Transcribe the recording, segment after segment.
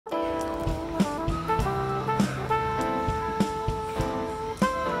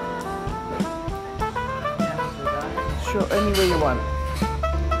Sure, anywhere you want.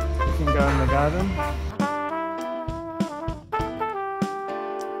 You can go in the garden.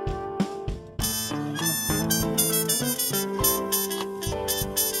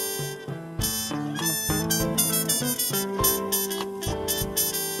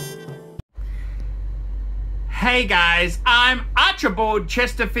 Hey guys, I'm Archibald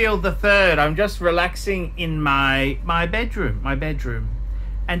Chesterfield III. I'm just relaxing in my bedroom.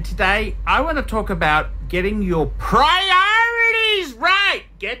 And today I want to talk about getting your priorities right.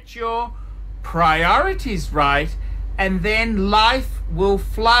 Get your priorities right, and then life will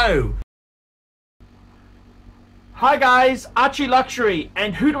flow. Hi guys, ArchieLuxury.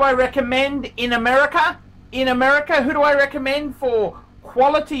 And who do I recommend in America? In America, who do I recommend for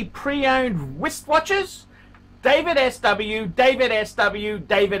quality pre-owned wristwatches? David SW, David SW,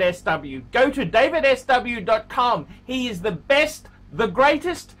 David SW. Go to davidsw.com. He is the best, the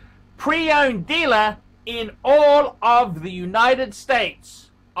greatest pre-owned dealer in all of the United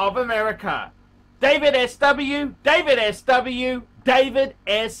States of America. David SW, David SW, David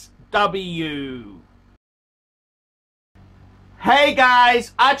SW. Hey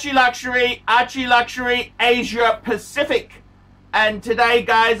guys, ArchieLuxury, ArchieLuxury Asia Pacific. And today,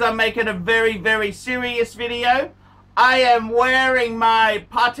 guys, I'm making a very, very serious video. I am wearing my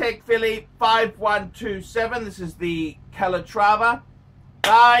Patek Philippe 5127. This is the Calatrava.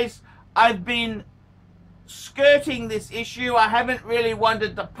 Guys, I've been skirting this issue. I haven't really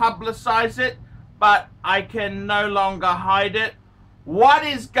wanted to publicize it, but I can no longer hide it. What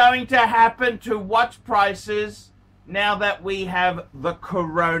is going to happen to watch prices now that we have the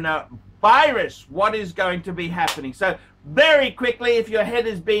coronavirus? What is going to be happening? So, very quickly, if your head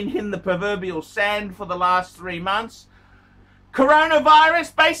has been in the proverbial sand for the last 3 months,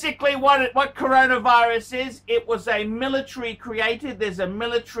 coronavirus, basically what coronavirus is, it was a military created. There's a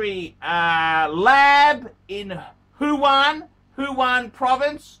military lab in Wuhan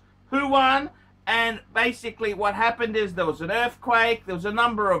province, and basically what happened is there was an earthquake, there was a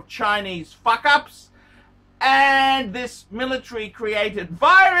number of Chinese fuck-ups, and this military created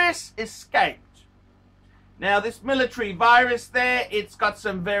virus escaped. Now, this military virus there, it's got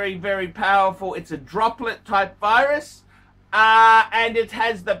some very, very powerful, it's a droplet type virus, and it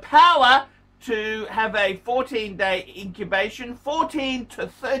has the power to have a 14-day incubation, 14 to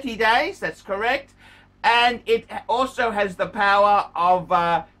 30 days, that's correct, and it also has the power of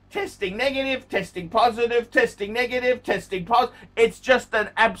testing negative, testing positive, testing negative, testing positive. It's just an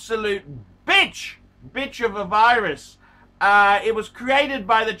absolute bitch of a virus. It was created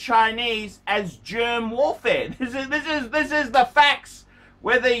by the Chinese as germ warfare. This is the facts.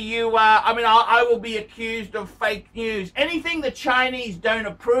 Whether you, I will be accused of fake news. Anything the Chinese don't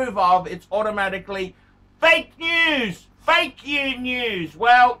approve of, it's automatically fake news. Fake news.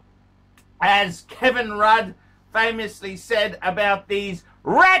 Well, as Kevin Rudd famously said about these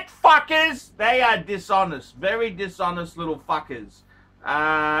rat fuckers, they are dishonest, very dishonest little fuckers.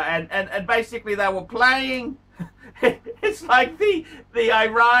 And basically they were playing. It's like the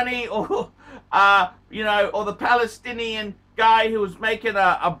Irani or or the Palestinian guy who was making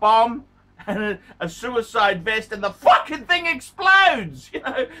a bomb and a suicide vest, and the fucking thing explodes.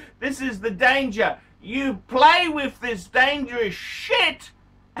 This is the danger. You play with this dangerous shit,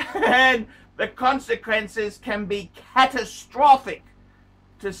 and the consequences can be catastrophic,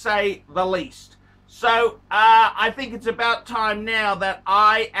 to say the least. So I think it's about time now that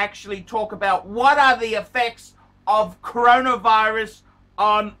I actually talk about what are the effects of coronavirus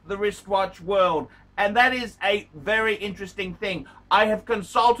on the wristwatch world. And that is a very interesting thing. I have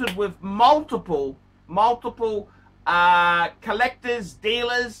consulted with multiple collectors,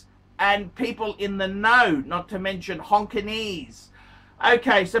 dealers, and people in the know, not to mention honkinese.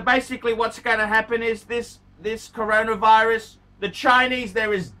 Okay, so basically what's going to happen is this coronavirus, the Chinese,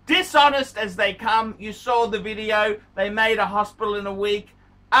 they're as dishonest as they come. You saw the video. They made a hospital in a week.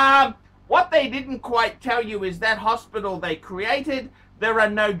 What they didn't quite tell you is that hospital they created, there are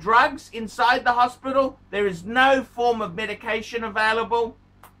no drugs inside the hospital. There is no form of medication available.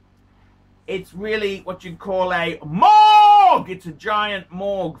 It's really what you'd call a morgue. It's a giant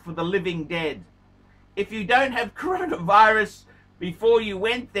morgue for the living dead. If you don't have coronavirus before you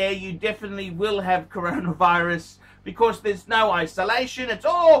went there, you definitely will have coronavirus, because there's no isolation. It's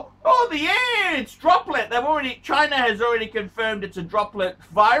all the air. It's droplet. China has already confirmed it's a droplet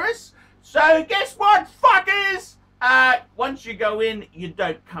virus. So guess what, fuckers? Once you go in, you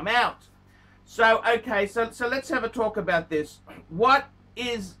don't come out. So, okay, so let's have a talk about this. What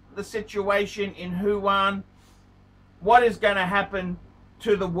is the situation in Wuhan? What is going to happen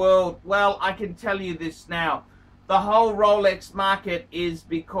to the world? Well, I can tell you this now. The whole Rolex market is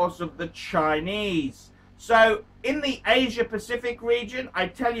because of the Chinese. So In the Asia Pacific region, I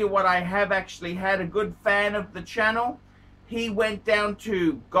tell you what, I have actually had a good fan of the channel. He went down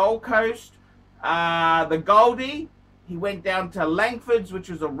to Gold Coast, the Goldie. He went down to Langford's, which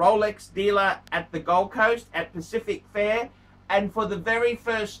was a Rolex dealer at the Gold Coast at Pacific Fair. And for the very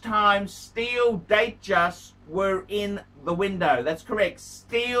first time, steel Datejusts were in the window. That's correct,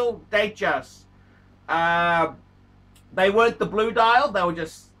 steel Datejusts. They weren't the blue dial, they were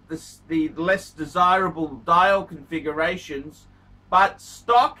just the less desirable dial configurations, but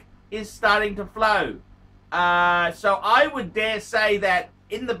stock is starting to flow. So I would dare say that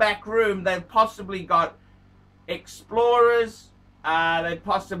in the back room they've possibly got Explorers, they've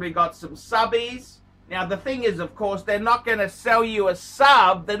possibly got some subbies. Now the thing is, of course, they're not going to sell you a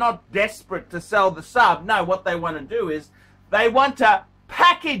sub. They're not desperate to sell the sub. No, what they want to do is they want to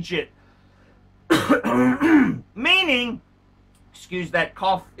package it. Meaning, excuse that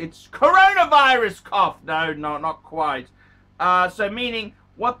cough, it's coronavirus cough. No, not quite. So meaning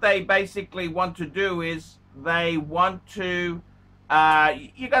what they basically want to do is they want to,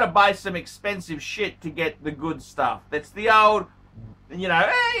 you got to buy some expensive shit to get the good stuff. That's the old, you know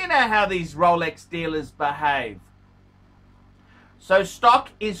how these Rolex dealers behave. So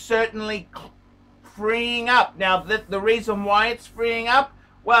stock is certainly freeing up. Now, the reason why it's freeing up,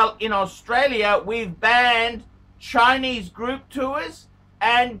 well, in Australia, we've banned Chinese group tours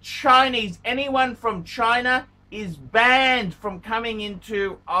and anyone from China is banned from coming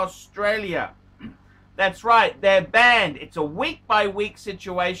into Australia. That's right, they're banned. It's a week-by-week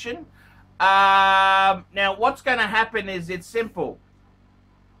situation. Now, what's going to happen is it's simple.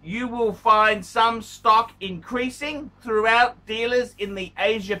 You will find some stock increasing throughout dealers in the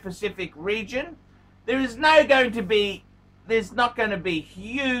Asia-Pacific region. There's not going to be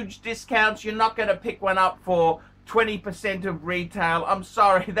huge discounts. You're not going to pick one up for 20% of retail. I'm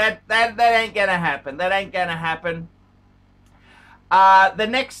sorry, that ain't going to happen. That ain't going to happen. The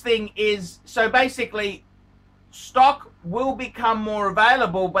next thing is, so basically, stock will become more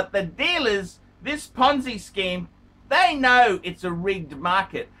available, but the dealers, this Ponzi scheme, they know it's a rigged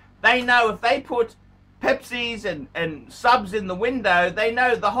market. They know if they put Pepsis and subs in the window, they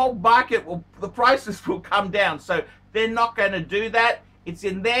know the whole market the prices will come down. So they're not going to do that. It's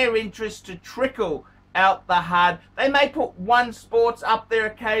in their interest to trickle out the hard. They may put one sports up there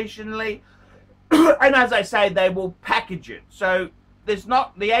occasionally, and as I say, they will package it. So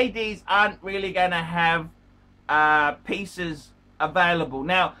the ADs aren't really going to have pieces available.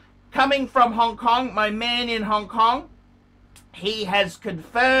 Now, coming from Hong Kong, my man in Hong Kong, he has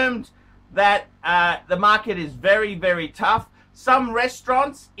confirmed that the market is very, very tough. Some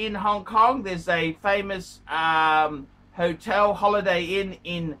restaurants in Hong Kong, there's a famous hotel, Holiday Inn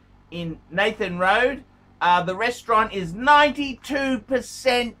in Nathan Road. The restaurant is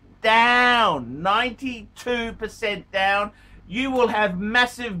 92% down. 92% down. You will have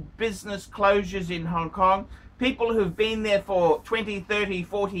massive business closures in Hong Kong. People who've been there for 20, 30,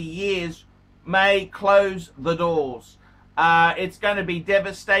 40 years may close the doors. It's going to be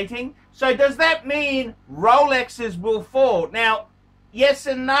devastating. So does that mean Rolexes will fall? Now, yes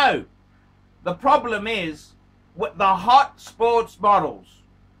and no. The problem is, with the hot sports models,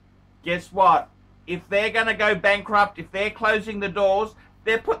 guess what? If they're going to go bankrupt, if they're closing the doors,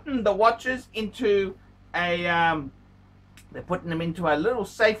 they're putting the watches into a little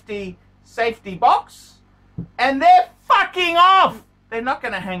safety box, and they're fucking off. They're not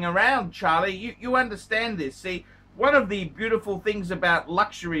going to hang around, Charlie. You understand this. See, one of the beautiful things about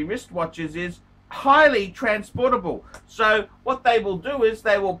luxury wristwatches is highly transportable. So what they will do is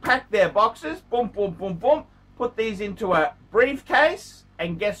they will pack their boxes, boom, boom, boom, boom, put these into a briefcase,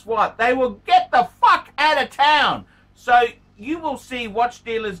 and guess what? They will get the fuck out of town. So you will see watch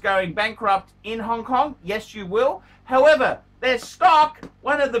dealers going bankrupt in Hong Kong. Yes, you will. However, their stock,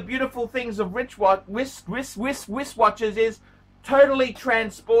 one of the beautiful things of wristwatches is totally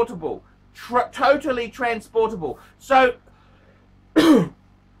transportable. Totally transportable. So, to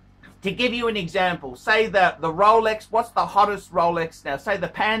give you an example, say the Rolex, what's the hottest Rolex now? Say the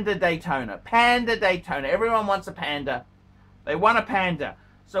Panda Daytona. Panda Daytona. Everyone wants a Panda. They want a Panda.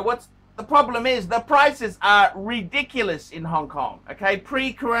 So what's the problem is the prices are ridiculous in Hong Kong. Okay,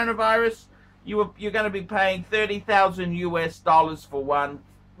 pre-coronavirus, you're going to be paying $30,000 for one.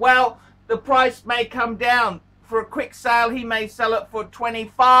 Well, the price may come down. For a quick sale, he may sell it for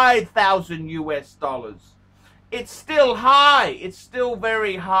 $25,000. It's still high. It's still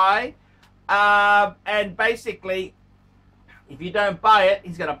very high. And basically, if you don't buy it,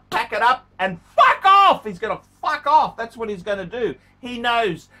 he's going to pack it up and fuck off. He's going to fuck off. That's what he's going to do. He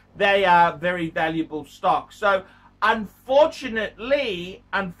knows they are very valuable stock. So, unfortunately,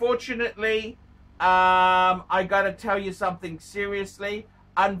 I got to tell you something seriously.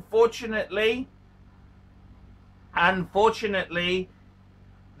 Unfortunately,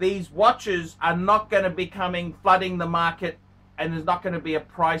 these watches are not going to be flooding the market, and there's not going to be a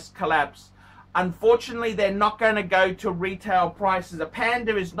price collapse. Unfortunately, they're not going to go to retail prices. A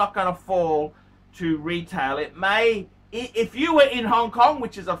Panda is not going to fall to retail. It may, if you were in Hong Kong,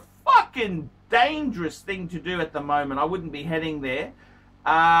 which is a fucking dangerous thing to do at the moment, I wouldn't be heading there.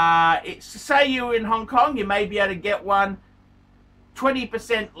 Say you were in Hong Kong, you may be able to get one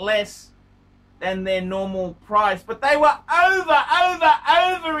 20% less than their normal price, but they were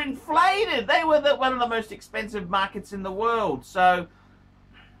over inflated. They were one of the most expensive markets in the world. So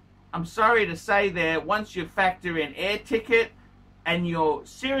I'm sorry to say there, once you factor in air ticket and your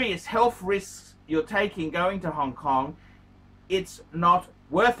serious health risks you're taking going to Hong Kong, it's not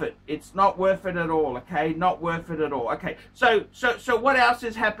worth it. It's not worth it at all, okay? Not worth it at all. Okay, so what else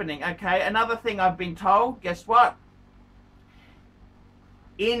is happening? Okay, another thing I've been told, guess what?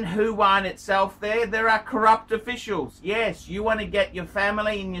 In Wuhan itself there are corrupt officials. Yes, you want to get your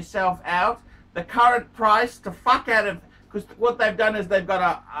family and yourself out. The current price to fuck out of, because what they've done is they've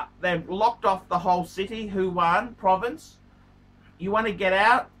locked off the whole city, Wuhan province. You want to get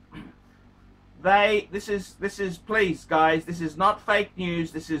out? This is please guys, this is not fake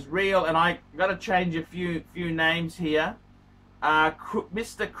news, this is real, and I got to change a few names here.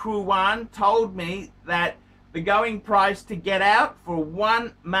 Mr. Kruwan told me that the going price to get out for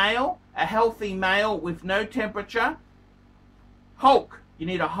one male, a healthy male with no temperature, Hulk. You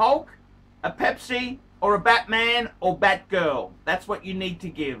need a Hulk, a Pepsi, or a Batman or Batgirl. That's what you need to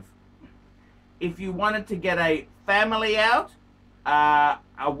give. If you wanted to get a family out, a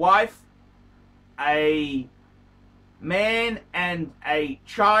wife, a man and a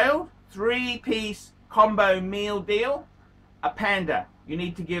child, 3-piece combo meal deal, a Panda. You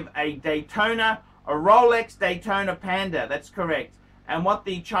need to give a Daytona, a Rolex Daytona Panda. That's correct. And what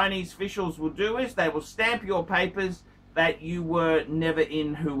the Chinese officials will do is they will stamp your papers that you were never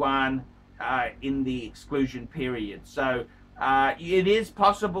in Wuhan in the exclusion period. So it is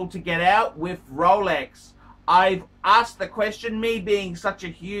possible to get out with Rolex. I've asked the question, me being such a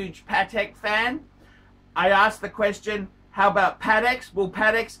huge Patek fan, I asked the question, how about Patek? Will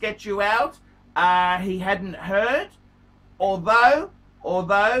Patek get you out? He hadn't heard, although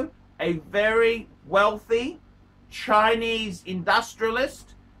a very wealthy Chinese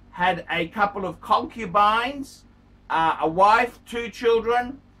industrialist had a couple of concubines, a wife, 2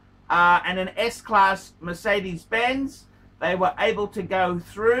 children, and an S-Class Mercedes-Benz. They were able to go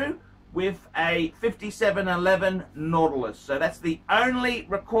through with a 5711 Nautilus. So that's the only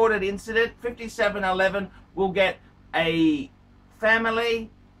recorded incident. 5711 will get a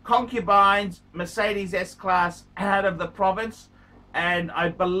family, concubines, Mercedes S-Class out of the province. And I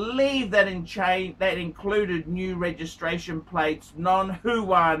believe that that included new registration plates,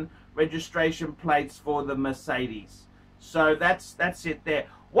 non-Wuhan registration plates for the Mercedes. So that's it there.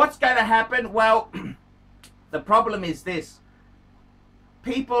 What's going to happen? Well, the problem is this.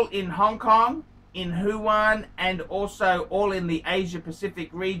 People in Hong Kong, in Wuhan, and also all in the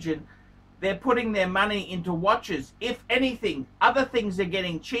Asia-Pacific region, they're putting their money into watches. If anything, other things are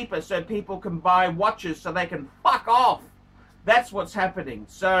getting cheaper so people can buy watches so they can fuck off. That's what's happening.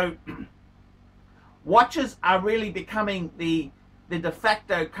 So watches are really becoming the de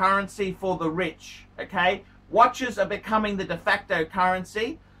facto currency for the rich, okay? Watches are becoming the de facto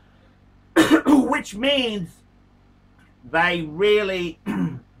currency, which means they really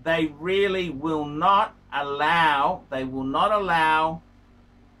will not allow the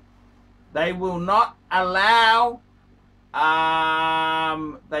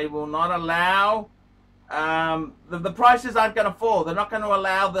prices aren't going to fall. They're not going to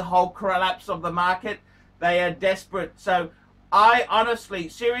allow the whole collapse of the market. They are desperate. So I honestly,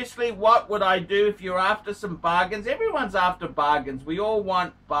 seriously, what would I do if you're after some bargains? Everyone's after bargains. We all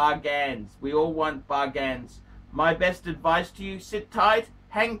want bargains. We all want bargains. My best advice to you, sit tight,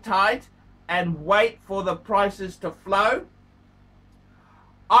 hang tight, and wait for the prices to flow.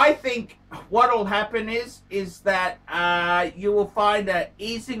 I think what will happen is that you will find an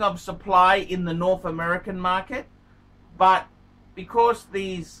easing of supply in the North American market, but because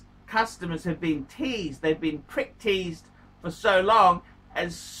these customers have been teased, they've been prick teased for so long,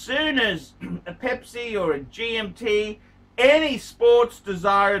 as soon as a Pepsi or a GMT, any sports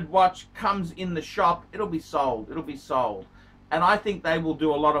desired watch comes in the shop, it'll be sold. It'll be sold. And I think they will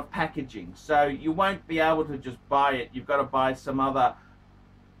do a lot of packaging. So you won't be able to just buy it. You've got to buy some other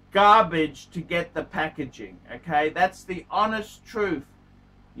garbage to get the packaging. Okay? That's the honest truth.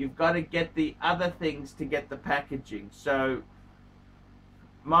 You've got to get the other things to get the packaging. So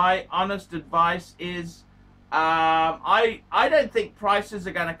my honest advice is I don't think prices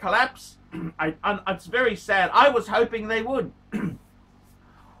are going to collapse. It's very sad. I was hoping they would.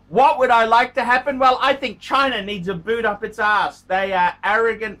 What would I like to happen? Well, I think China needs a boot up its ass. They are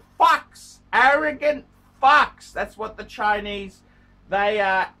arrogant fucks. Arrogant fucks. That's what the Chinese, they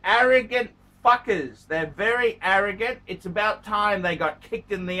are arrogant fuckers. They're very arrogant. It's about time they got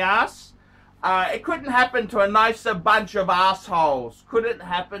kicked in the ass. It couldn't happen to a nicer bunch of assholes. Couldn't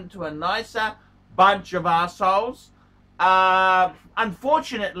happen to a nicer bunch of assholes.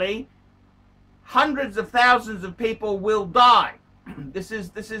 Unfortunately, hundreds of thousands of people will die. This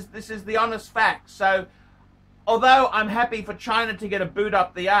is the honest fact. So, although I'm happy for China to get a boot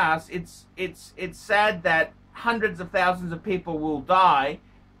up the ass, it's sad that hundreds of thousands of people will die,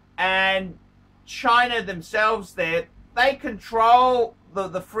 and China themselves, they control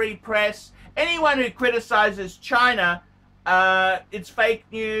the free press. Anyone who criticizes China, it's fake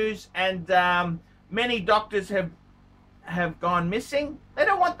news, and many doctors have gone missing. They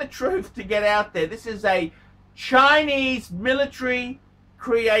don't want the truth to get out there. This is a Chinese military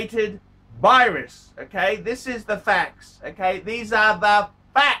created virus. Okay, this is the facts. Okay, these are the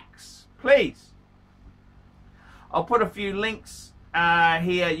facts. Please, I'll put a few links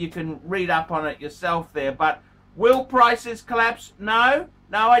here. You can read up on it yourself there. But will prices collapse? No,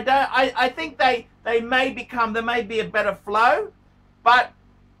 I don't. I think they may become, there may be a better flow, but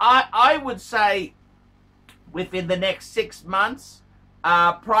I would say within the next 6 months,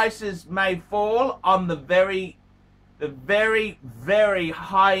 prices may fall on the very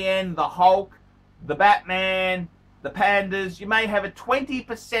high end, the Hulk, the Batman, the Pandas. You may have a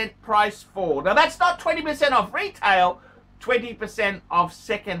 20% price fall. Now that's not 20% off retail, 20% off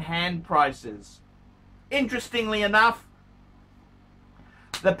second-hand prices. Interestingly enough,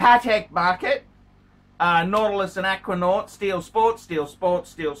 the Patek market, Nautilus and Aquanaut, Steel Sports,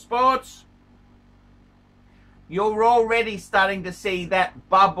 you're already starting to see that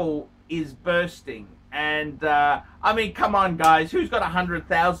bubble is bursting. And I mean, come on guys, who's got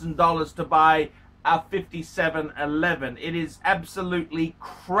 $100,000 to buy a 5711? It is absolutely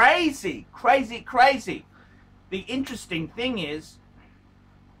crazy. The interesting thing is,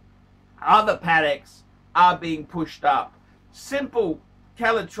 other Pateks are being pushed up. Simple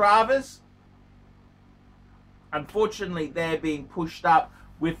Calatravas, unfortunately, they're being pushed up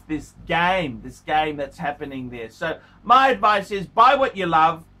with this game that's happening there. So my advice is, buy what you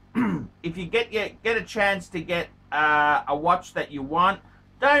love. If you get a chance to get a watch that you want,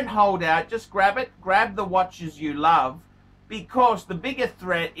 don't hold out, just grab it. Grab the watches you love, because the bigger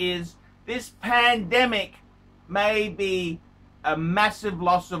threat is this pandemic may be a massive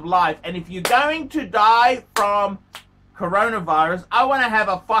loss of life. And if you're going to die from coronavirus, I want to have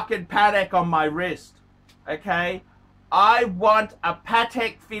a fucking Patek on my wrist. Okay? I want a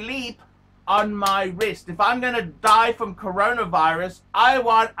Patek Philippe on my wrist. If I'm going to die from coronavirus, I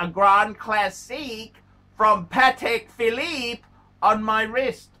want a Grand Classique from Patek Philippe on my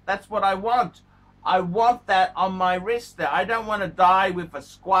wrist. That's what I want. I want that on my wrist there. I don't want to die with a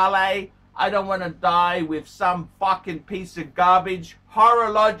Squale. I don't want to die with some fucking piece of garbage,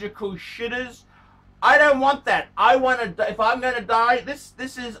 horological shitters. I don't want that. I want to, if I'm going to die, this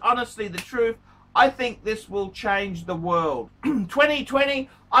is honestly the truth. I think this will change the world. 2020,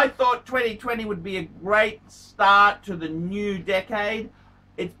 I thought 2020 would be a great start to the new decade.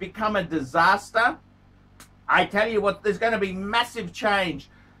 It's become a disaster. I tell you what, there's going to be massive change.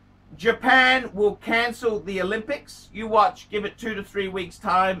 Japan will cancel the Olympics. You watch, give it 2 to 3 weeks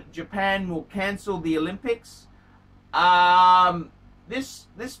time. Japan will cancel the Olympics.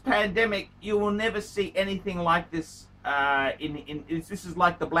 This pandemic, you will never see anything like this. This is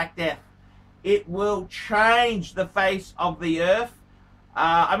like the Black Death. It will change the face of the earth.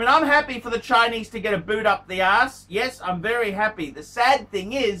 I mean, I'm happy for the Chinese to get a boot up the ass. Yes, I'm very happy. The sad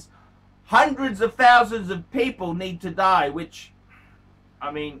thing is, hundreds of thousands of people need to die, which, I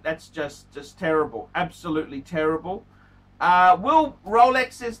mean, that's just terrible. Absolutely terrible. Will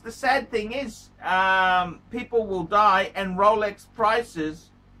Rolexes, the sad thing is, people will die and Rolex prices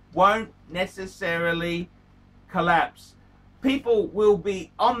won't necessarily collapse. People will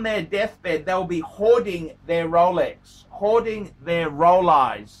be on their deathbed. They'll be hoarding their Rolex, hoarding their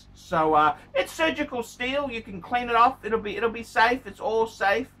Rollies. So it's surgical steel. You can clean it off. It'll be safe. It's all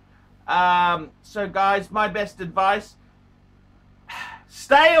safe. So guys, my best advice: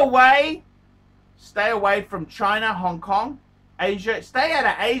 stay away from China, Hong Kong, Asia. Stay out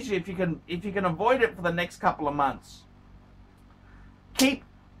of Asia if you can avoid it for the next couple of months. Keep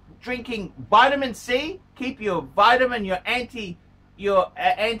drinking vitamin C. Keep your vitamin, your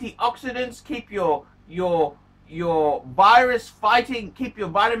antioxidants. Keep your your virus fighting, keep your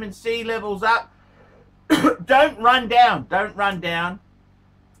vitamin C levels up. Don't run down. Don't run down.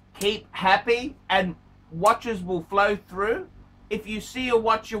 Keep happy and watches will flow through. If you see a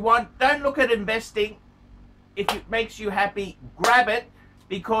watch you want, don't look at investing. If it makes you happy, grab it.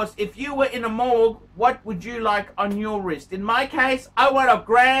 Because if you were in a morgue, what would you like on your wrist? In my case, I want a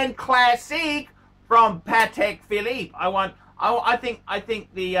Grand Classique from Patek Philippe. I think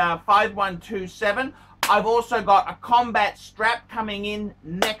the 5127. I've also got a combat strap coming in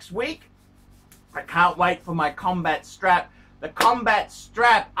next week. I can't wait for my combat strap. The combat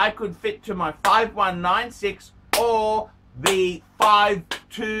strap I could fit to my 5196 or the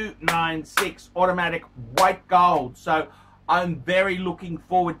 5296 automatic white gold. So I'm very looking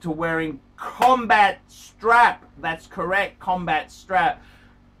forward to wearing combat strap. That's correct, combat strap.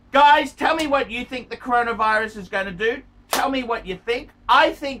 Guys, tell me what you think the coronavirus is going to do. Tell me what you think.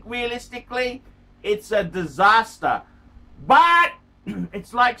 I think realistically it's a disaster. But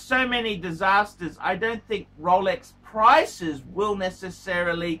it's like so many disasters. I don't think Rolex prices will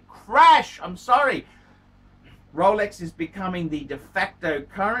necessarily crash. I'm sorry. Rolex is becoming the de facto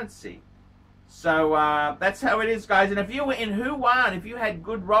currency. So that's how it is, guys. And if you were in Wuhan, if you had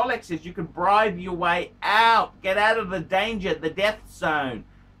good Rolexes, you could bribe your way out. Get out of the danger, the death zone.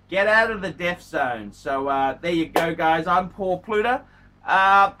 Get out of the death zone. So there you go, guys. I'm Paul Pluta.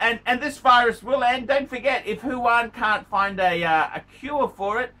 And this virus will end. Don't forget, if Wuhan can't find a cure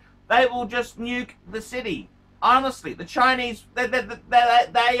for it, they will just nuke the city. Honestly, the Chinese,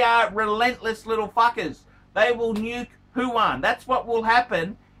 they are relentless little fuckers. They will nuke Wuhan. That's what will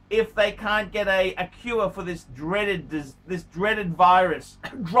happen if they can't get a cure for this dreaded virus,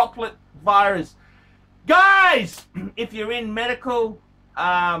 droplet virus. Guys, if you're in medical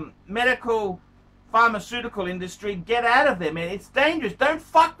pharmaceutical industry, get out of there, man. It's dangerous. Don't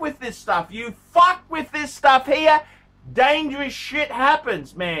fuck with this stuff. You fuck with this stuff here, dangerous shit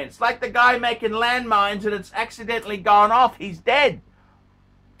happens, man. It's like the guy making landmines and it's accidentally gone off. He's dead.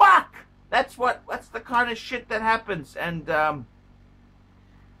 Fuck. That's the kind of shit that happens, and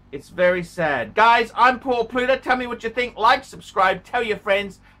it's very sad. Guys, I'm Paul Pluta. Tell me what you think. Like, subscribe, tell your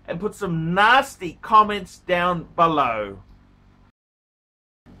friends, and put some nasty comments down below.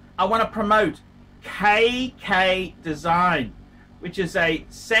 I want to promote KK Design, which is a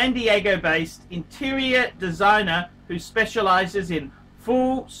San Diego-based interior designer who specializes in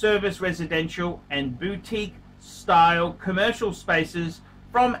full-service residential and boutique-style commercial spaces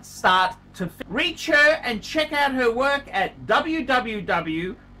from start to finish. Reach her and check out her work at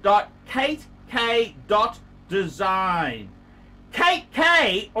www.katek.design. Kate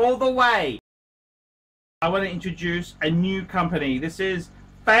K all the way. I want to introduce a new company. This is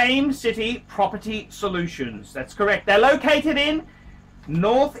Fame City Property Solutions. That's correct. They're located in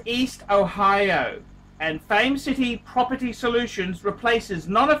Northeast Ohio. And Fame City Property Solutions replaces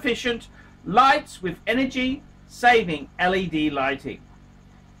non-efficient lights with energy-saving LED lighting.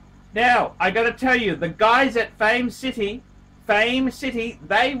 Now, I got to tell you, the guys at Fame City, they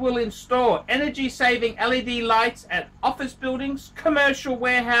will install energy-saving LED lights at office buildings, commercial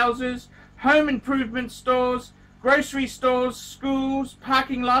warehouses, home improvement stores, grocery stores, schools,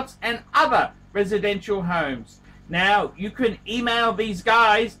 parking lots, and other residential homes. Now, you can email these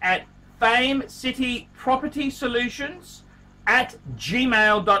guys at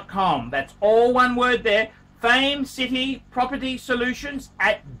famecitypropertysolutions@gmail.com. That's all one word there.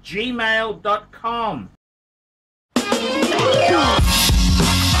 famecitypropertysolutions@gmail.com.